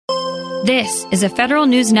This is a Federal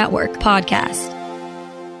News Network podcast.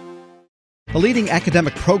 A leading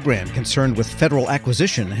academic program concerned with federal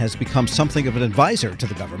acquisition has become something of an advisor to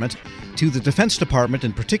the government, to the Defense Department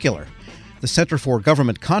in particular. The Center for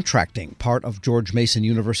Government Contracting, part of George Mason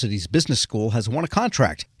University's business school, has won a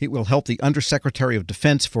contract. It will help the Undersecretary of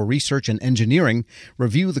Defense for Research and Engineering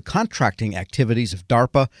review the contracting activities of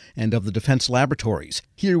DARPA and of the defense laboratories.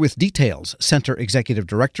 Here with details, Center Executive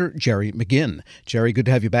Director Jerry McGinn. Jerry, good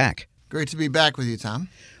to have you back. Great to be back with you, Tom.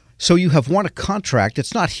 So you have won a contract.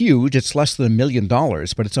 It's not huge. It's less than $1 million,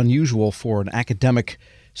 but it's unusual for an academic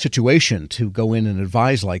situation to go in and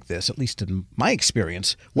advise like this, at least in my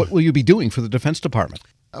experience. What will you be doing for the Defense Department?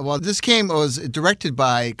 Well, this was directed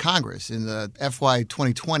by Congress in the FY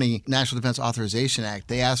 2020 National Defense Authorization Act.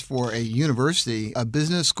 They asked for a university, a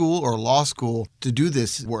business school or law school to do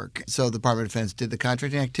this work. So the Department of Defense did the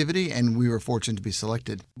contracting activity, and we were fortunate to be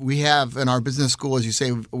selected. We have, in our business school, as you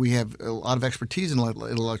say, we have a lot of expertise in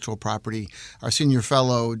intellectual property. Our senior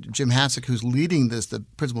fellow, Jim Hassick, who's leading this, the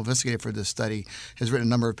principal investigator for this study, has written a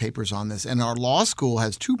number of papers on this. And our law school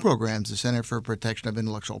has two programs, the Center for Protection of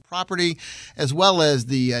Intellectual Property, as well as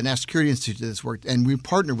the National Security Institute that's worked, and we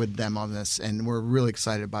partnered with them on this, and we're really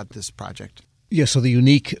excited about this project. Yeah, so the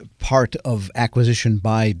unique part of acquisition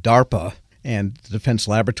by DARPA and the defense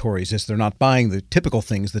laboratories is they're not buying the typical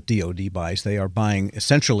things that DoD buys. They are buying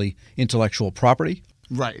essentially intellectual property.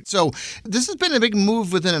 Right. So this has been a big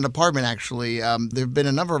move within a department, actually. There have been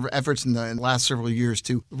a number of efforts in the last several years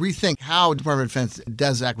to rethink how Department of Defense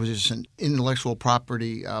does acquisition intellectual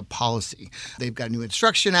property policy. They've got new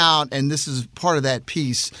instruction out, and this is part of that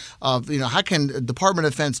piece of, how can Department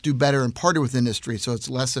of Defense do better and partner with industry so it's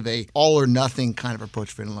less of a all or nothing kind of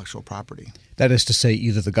approach for intellectual property. That is to say,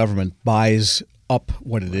 either the government buys up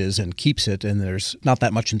what it is and keeps it, and there's not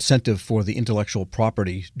that much incentive for the intellectual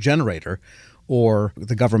property generator, or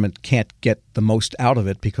the government can't get the most out of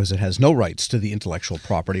it because it has no rights to the intellectual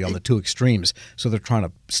property on the two extremes. So they're trying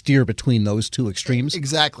to steer between those two extremes.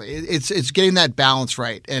 Exactly. It's getting that balance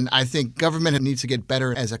right. And I think government needs to get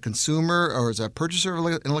better as a consumer or as a purchaser of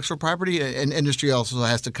intellectual property. And industry also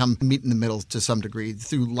has to come meet in the middle to some degree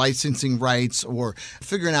through licensing rights or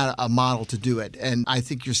figuring out a model to do it. And I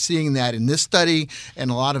think you're seeing that in this study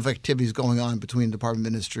and a lot of activities going on between Department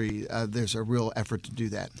of Industry. There's a real effort to do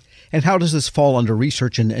that. And how does this fall under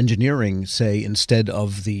research and engineering, say, instead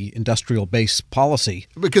of the industrial base policy?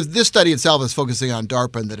 Because this study itself is focusing on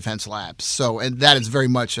DARPA and the defense labs. So, and that is very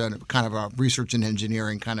much a kind of a research and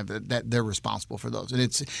engineering kind of that they're responsible for those. And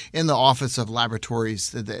it's in the Office of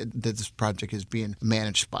Laboratories that this project is being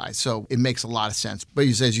managed by. So it makes a lot of sense. But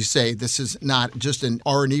as you say, this is not just an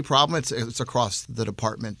R&E problem. It's across the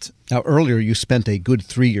department. Now, earlier you spent a good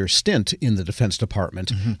 3-year stint in the Defense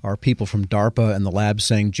Department. Mm-hmm. Are people from DARPA and the lab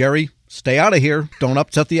saying, Jerry, stay out of here, don't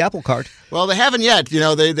upset the apple cart? Well, they haven't yet.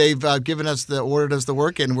 They've given us ordered us the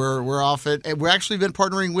work, and we're off it. And we're actually been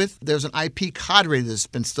partnering with, there's an IP cadre that's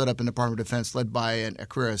been stood up in the Department of Defense led by a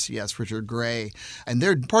career CS, Richard Gray. And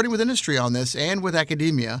they're partnering with industry on this and with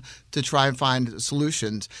academia to try and find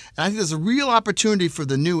solutions. And I think there's a real opportunity for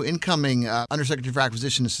the new incoming Undersecretary for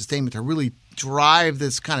Acquisition and Sustainment to really drive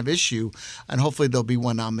this kind of issue, and hopefully there'll be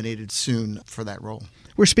one nominated soon for that role.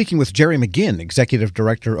 We're speaking with Jerry McGinn, Executive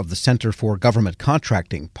Director of the Center for Government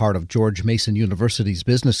Contracting, part of George Mason University's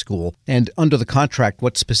business school. And under the contract,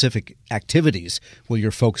 what specific activities will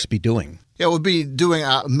your folks be doing? Yeah, we'll be doing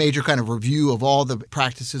a major kind of review of all the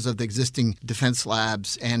practices of the existing defense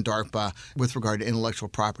labs and DARPA with regard to intellectual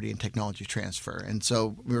property and technology transfer. And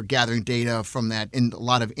so we're gathering data from that in a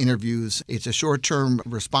lot of interviews. It's a short-term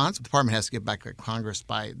response. The department has to get back to Congress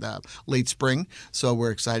by the late spring. So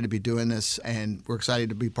we're excited to be doing this, and we're excited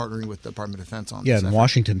to be partnering with the Department of Defense on this. Yeah, in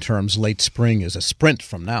Washington terms, late spring is a sprint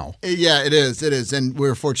from now. Yeah, it is. It is. And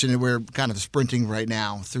we're fortunate we're kind of sprinting right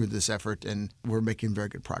now through this effort, and we're making very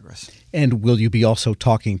good progress. And will you be also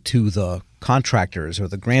talking to the contractors or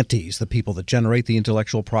the grantees, the people that generate the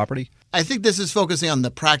intellectual property? I think this is focusing on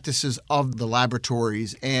the practices of the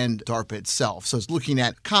laboratories and DARPA itself. So it's looking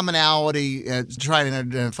at commonality, trying to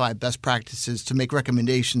identify best practices to make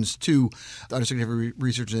recommendations to the Undersecretary of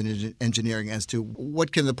Research and Engineering as to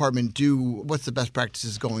what can the department do, what's the best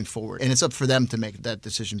practices going forward. And it's up for them to make that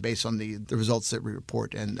decision based on the results that we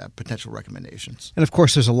report and potential recommendations. And of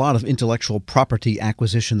course, there's a lot of intellectual property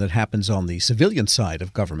acquisition that happens on the civilian side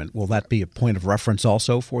of government. Will that be a point of reference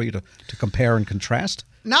also for you to compare and contrast?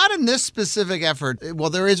 Not in this specific effort.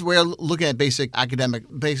 Well, we're looking at basic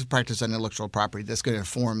practice on intellectual property that's going to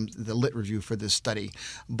inform the lit review for this study.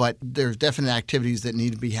 But there's definite activities that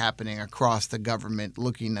need to be happening across the government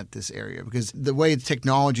looking at this area, because the way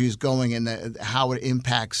technology is going and how it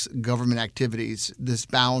impacts government activities, this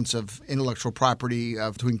balance of intellectual property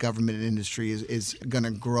between government and industry is going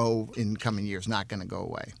to grow in coming years, not going to go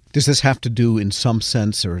away. Does this have to do in some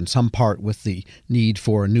sense or in some part with the need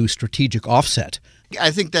for a new strategic offset?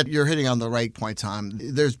 I think that you're hitting on the right point, Tom.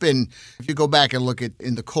 There's been, if you go back and look at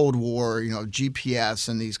in the Cold War, GPS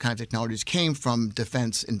and these kind of technologies came from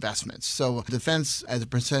defense investments. So defense as a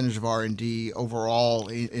percentage of R&D overall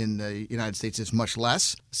in the United States is much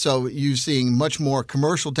less. So you're seeing much more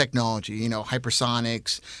commercial technology,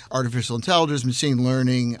 hypersonics, artificial intelligence, machine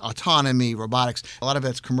learning, autonomy, robotics. A lot of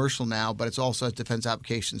that's commercial now, but it's also has defense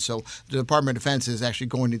applications. So the Department of Defense is actually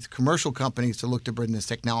going to commercial companies to look to bring this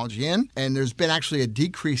technology in. And there's been actually a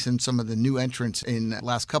decrease in some of the new entrants in the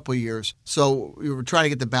last couple of years. So we were trying to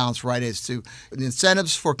get the balance right as to the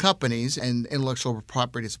incentives for companies, and intellectual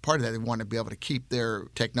property is part of that. They want to be able to keep their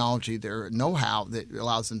technology, their know-how that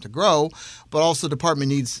allows them to grow, but also the department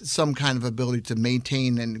needs some kind of ability to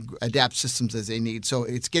maintain and adapt systems as they need. So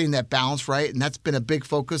it's getting that balance right, and that's been a big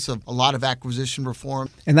focus of a lot of acquisition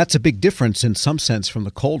reform. And that's a big difference in some sense from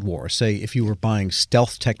the Cold War. Say, if you were buying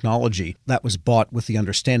stealth technology, that was bought with the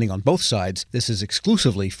understanding on both sides, this is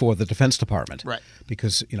exclusively for the Defense Department. Right.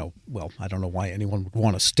 Because, I don't know why anyone would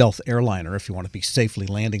want a stealth airliner if you want to be safely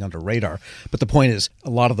landing under radar. But the point is, a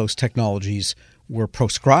lot of those technologies were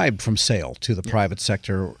proscribed from sale to the private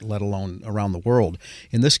sector, let alone around the world.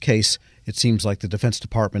 In this case, it seems like the Defense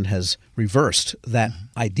Department has reversed that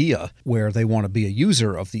idea where they want to be a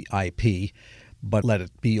user of the IP, but let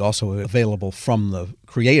it be also available from the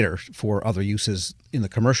creator for other uses in the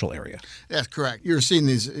commercial area. That's correct. You're seeing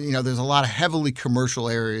these, there's a lot of heavily commercial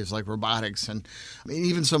areas like robotics and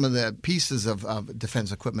even some of the pieces of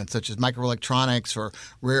defense equipment such as microelectronics or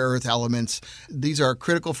rare earth elements. These are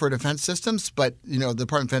critical for defense systems, but, the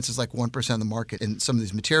Department of Defense is like 1% of the market in some of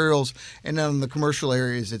these materials. And then in the commercial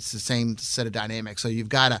areas, it's the same set of dynamics. So you've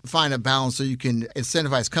got to find a balance so you can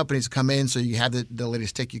incentivize companies to come in so you have the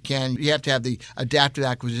latest tech you can. You have to have the adaptive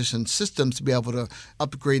acquisition systems to be able to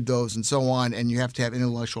upgrade those and so on, and you have to have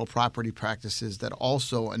intellectual property practices that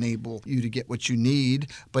also enable you to get what you need,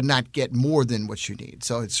 but not get more than what you need.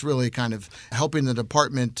 So it's really kind of helping the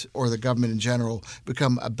department or the government in general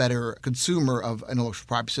become a better consumer of intellectual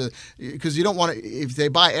property. So, because you don't want to, if they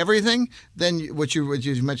buy everything, then what you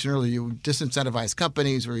mentioned earlier, you disincentivize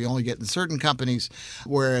companies or you only get in certain companies.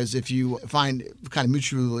 Whereas if you find kind of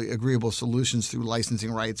mutually agreeable solutions through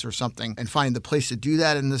licensing rights or something and find the place to do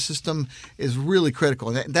that in the system is really critical.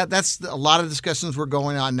 And that's a lot of discussions we're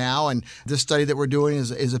going on now. And this study that we're doing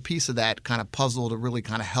is a piece of that kind of puzzle to really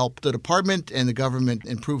kind of help the department and the government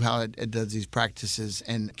improve how it does these practices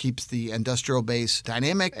and keeps the industrial base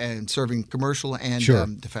dynamic and serving commercial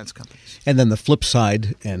and defense companies. And then the flip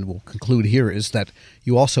side, and we'll conclude here, is that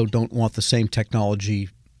you also don't want the same technology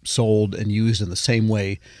sold and used in the same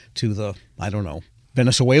way to the,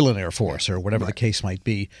 Venezuelan Air Force or whatever the case might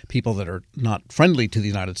be, people that are not friendly to the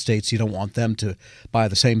United States. You don't want them to buy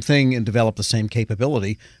the same thing and develop the same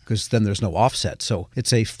capability because then there's no offset. So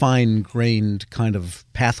it's a fine-grained kind of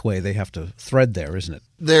pathway they have to thread there, isn't it?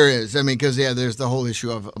 There is. Because, there's the whole issue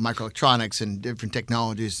of microelectronics and different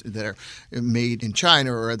technologies that are made in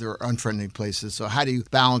China or other unfriendly places. So how do you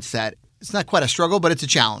balance that? It's not quite a struggle, but it's a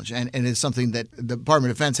challenge, and it's something that the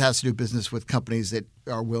Department of Defense has to do business with companies that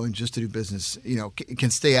are willing just to do business,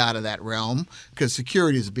 can stay out of that realm because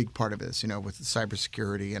security is a big part of this, with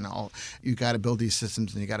cybersecurity and all. You got to build these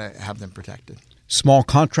systems and you got to have them protected. Small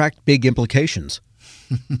contract, big implications.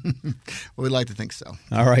 We'd like to think so.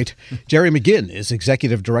 All right. Jerry McGinn is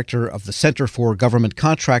Executive Director of the Center for Government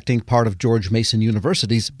Contracting, part of George Mason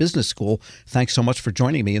University's Business School. Thanks so much for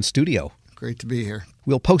joining me in studio. Great to be here.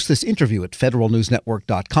 We'll post this interview at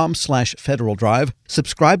federalnewsnetwork.com/Federal Drive.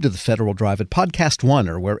 Subscribe to the Federal Drive at Podcast One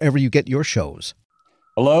or wherever you get your shows.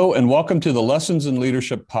 Hello, and welcome to the Lessons in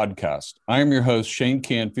Leadership podcast. I am your host, Shane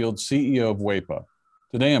Canfield, CEO of WEPA.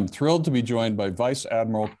 Today, I'm thrilled to be joined by Vice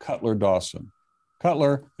Admiral Cutler Dawson.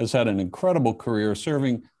 Cutler has had an incredible career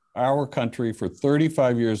serving our country for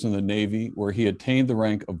 35 years in the Navy, where he attained the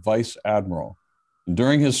rank of Vice Admiral.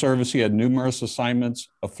 During his service, he had numerous assignments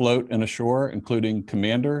afloat and ashore, including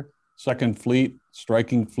Commander, 2nd Fleet,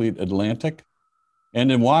 Striking Fleet Atlantic,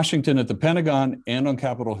 and in Washington at the Pentagon and on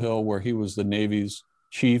Capitol Hill, where he was the Navy's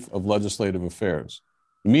Chief of Legislative Affairs.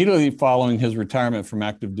 Immediately following his retirement from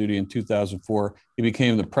active duty in 2004, he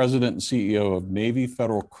became the president and CEO of Navy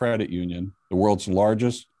Federal Credit Union, the world's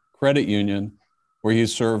largest credit union where he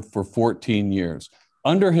served for 14 years.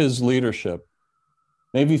 Under his leadership,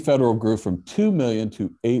 Navy Federal grew from 2 million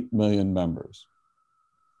to 8 million members.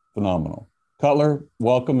 Phenomenal. Cutler,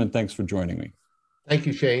 welcome and thanks for joining me. Thank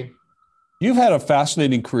you, Shane. You've had a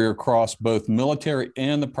fascinating career across both military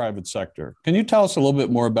and the private sector. Can you tell us a little bit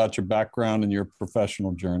more about your background and your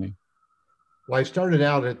professional journey? Well, I started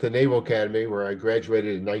out at the Naval Academy where I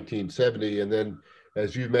graduated in 1970, and then,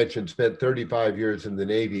 as you mentioned, spent 35 years in the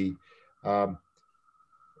Navy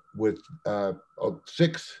with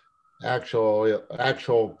 6 actual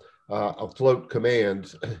afloat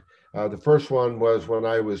commands. The first one was when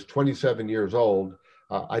I was 27 years old.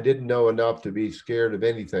 I didn't know enough to be scared of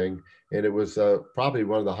anything, and it was probably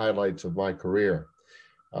one of the highlights of my career.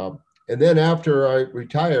 And then after I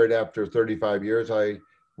retired, after 35 years, I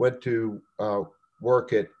went to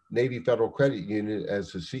work at Navy Federal Credit Union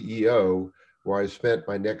as the CEO, where I spent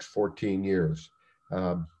my next 14 years.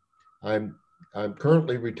 I'm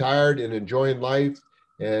currently retired and enjoying life,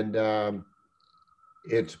 and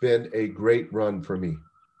it's been a great run for me.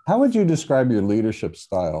 How would you describe your leadership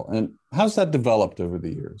style, and how's that developed over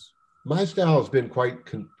the years? My style has been quite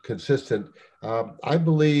consistent. I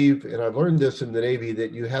believe, and I've learned this in the Navy,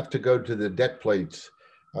 that you have to go to the deck plates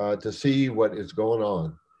to see what is going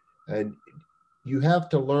on. And you have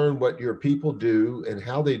to learn what your people do and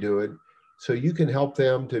how they do it so you can help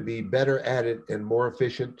them to be better at it and more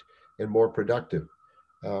efficient and more productive.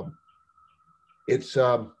 It's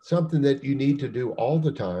something that you need to do all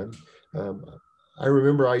the time. I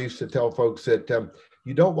remember I used to tell folks that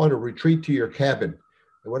you don't want to retreat to your cabin.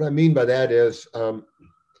 And what I mean by that is the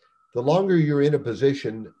longer you're in a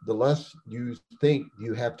position, the less you think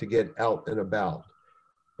you have to get out and about.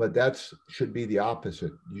 But that should be the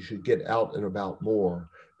opposite. You should get out and about more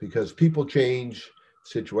because people change,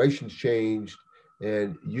 situations change,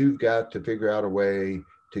 and you've got to figure out a way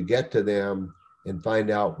to get to them and find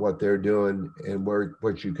out what they're doing and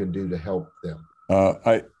what you can do to help them.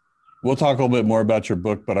 We'll talk a little bit more about your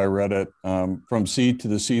book, but I read it, From Sea to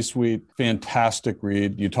the C-Suite. Fantastic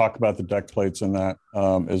read. You talk about the deck plates in that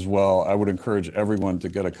as well. I would encourage everyone to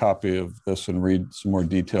get a copy of this and read some more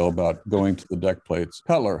detail about going to the deck plates.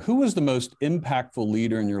 Cutler, who was the most impactful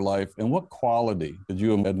leader in your life, and what quality did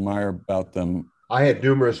you admire about them? I had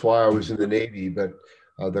numerous while I was in the Navy, but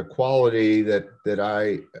the quality that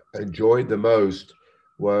I enjoyed the most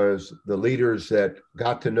was the leaders that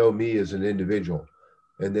got to know me as an individual,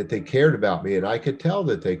 and that they cared about me. And I could tell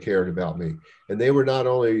that they cared about me. And they were not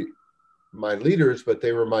only my leaders, but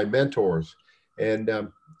they were my mentors. And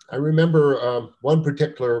I remember one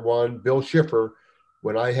particular one, Bill Schiffer,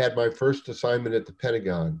 when I had my first assignment at the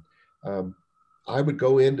Pentagon. I would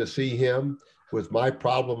go in to see him with my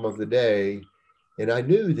problem of the day. And I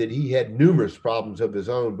knew that he had numerous problems of his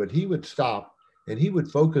own, but he would stop and he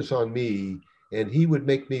would focus on me, and he would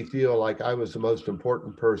make me feel like I was the most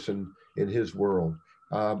important person in his world.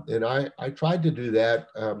 And I tried to do that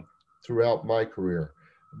throughout my career,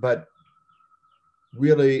 but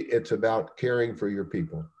really it's about caring for your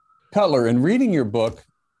people. Cutler, in reading your book,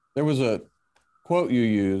 there was a quote you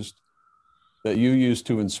used that you used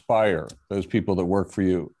to inspire those people that work for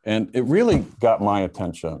you. And it really got my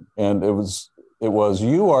attention. And it was,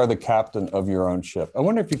 you are the captain of your own ship. I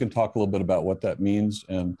wonder if you can talk a little bit about what that means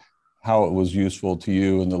and how it was useful to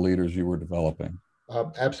you and the leaders you were developing.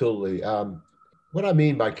 Absolutely. What I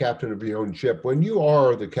mean by captain of your own ship, when you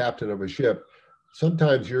are the captain of a ship,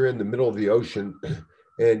 sometimes you're in the middle of the ocean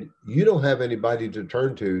and you don't have anybody to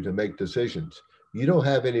turn to make decisions. You don't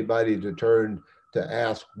have anybody to turn to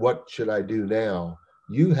ask, what should I do now?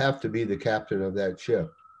 You have to be the captain of that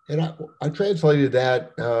ship. And I translated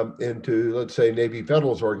that into, let's say, Navy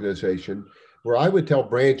Federal's organization, where I would tell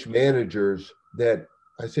branch managers that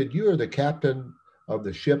I said, you are the captain of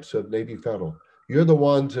the ships of Navy Federal. You're the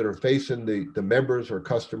ones that are facing the members or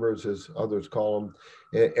customers, as others call them,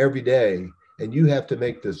 every day. And you have to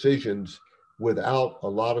make decisions without a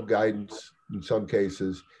lot of guidance in some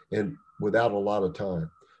cases and without a lot of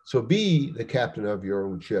time. So be the captain of your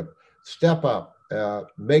own ship. Step up,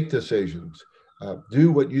 make decisions,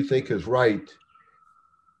 do what you think is right,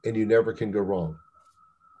 and you never can go wrong.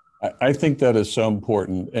 I think that is so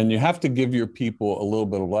important. And you have to give your people a little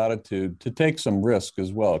bit of latitude to take some risk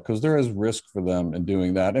as well, because there is risk for them in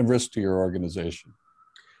doing that and risk to your organization.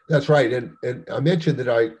 That's right. And I mentioned that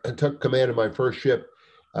I took command of my first ship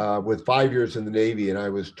with 5 years in the Navy, and I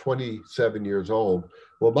was 27 years old.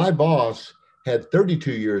 Well, my boss had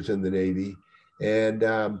 32 years in the Navy, and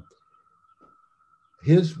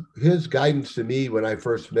his guidance to me when I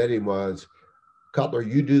first met him was, Cutler,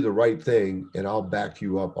 you do the right thing and I'll back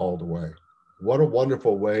you up all the way. What a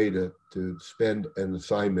wonderful way to spend an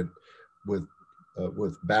assignment with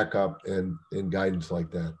with backup and guidance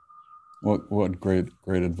like that. What great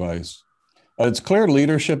advice. It's clear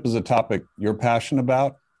leadership is a topic you're passionate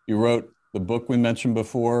about. You wrote the book we mentioned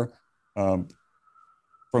before,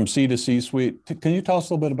 From C to C-Suite. Can you tell us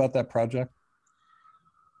a little bit about that project?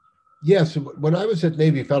 Yes, when I was at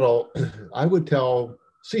Navy Federal, I would tell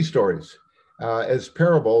sea stories as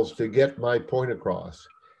parables to get my point across.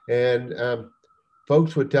 And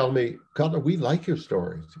folks would tell me, Cutler, we like your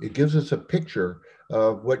stories. It gives us a picture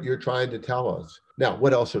of what you're trying to tell us. Now,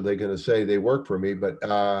 what else are they going to say? They work for me, but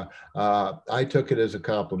I took it as a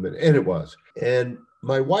compliment, and it was. And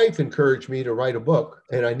my wife encouraged me to write a book,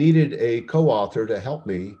 and I needed a co-author to help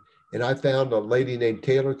me. And I found a lady named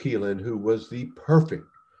Taylor Keelan, who was the perfect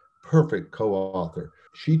co-author.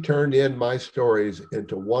 She turned in my stories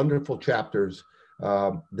into wonderful chapters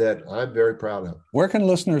that I'm very proud of. Where can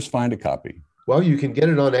listeners find a copy? Well, you can get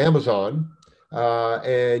it on Amazon,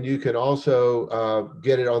 and you can also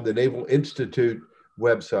get it on the Naval Institute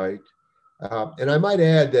website. And I might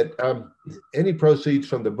add that any proceeds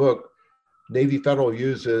from the book, Navy Federal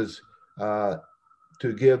uses to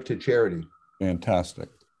give to charity. Fantastic.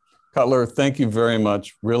 Cutler, thank you very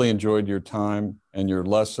much. Really enjoyed your time and your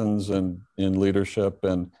lessons in leadership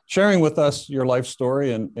and sharing with us your life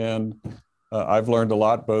story. And I've learned a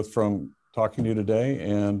lot, both from talking to you today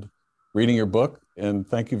and reading your book. And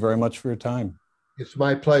thank you very much for your time. It's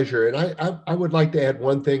my pleasure. And I would like to add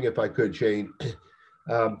one thing, if I could, Shane.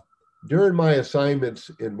 During my assignments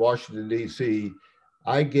in Washington, D.C.,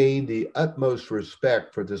 I gained the utmost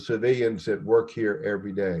respect for the civilians that work here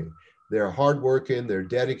every day. They're hardworking, they're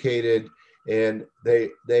dedicated, and they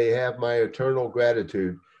have my eternal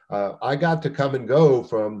gratitude. I got to come and go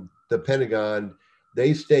from the Pentagon.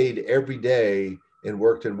 They stayed every day and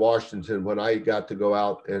worked in Washington when I got to go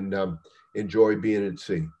out and enjoy being at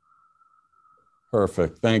sea.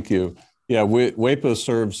 Perfect. Thank you. Yeah, WEPA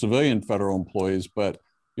serves civilian federal employees, but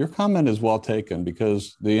your comment is well taken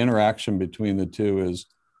because the interaction between the two is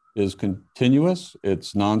continuous,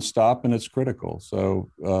 it's nonstop, and it's critical. So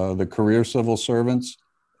the career civil servants,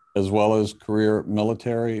 as well as career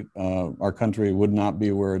military, our country would not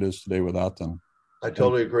be where it is today without them. I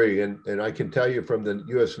totally agree. And I can tell you from the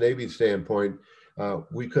U.S. Navy standpoint,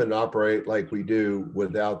 we couldn't operate like we do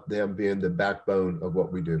without them being the backbone of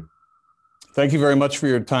what we do. Thank you very much for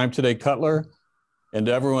your time today, Cutler. And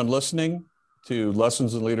to everyone listening to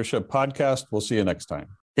Lessons in Leadership podcast, we'll see you next time.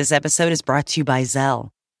 This episode is brought to you by Zelle.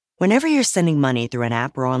 Whenever you're sending money through an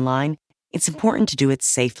app or online, it's important to do it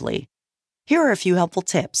safely. Here are a few helpful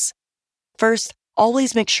tips. First,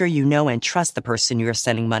 always make sure you know and trust the person you are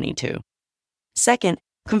sending money to. Second,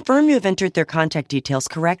 confirm you have entered their contact details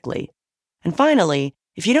correctly. And finally,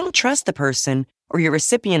 if you don't trust the person or your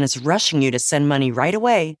recipient is rushing you to send money right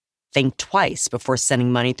away, think twice before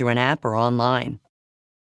sending money through an app or online.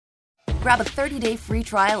 Grab a 30-day free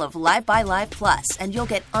trial of Live by Live Plus, and you'll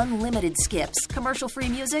get unlimited skips, commercial-free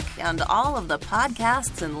music, and all of the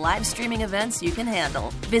podcasts and live streaming events you can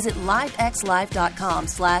handle. Visit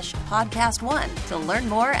livexlive.com/podcast1 to learn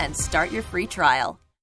more and start your free trial.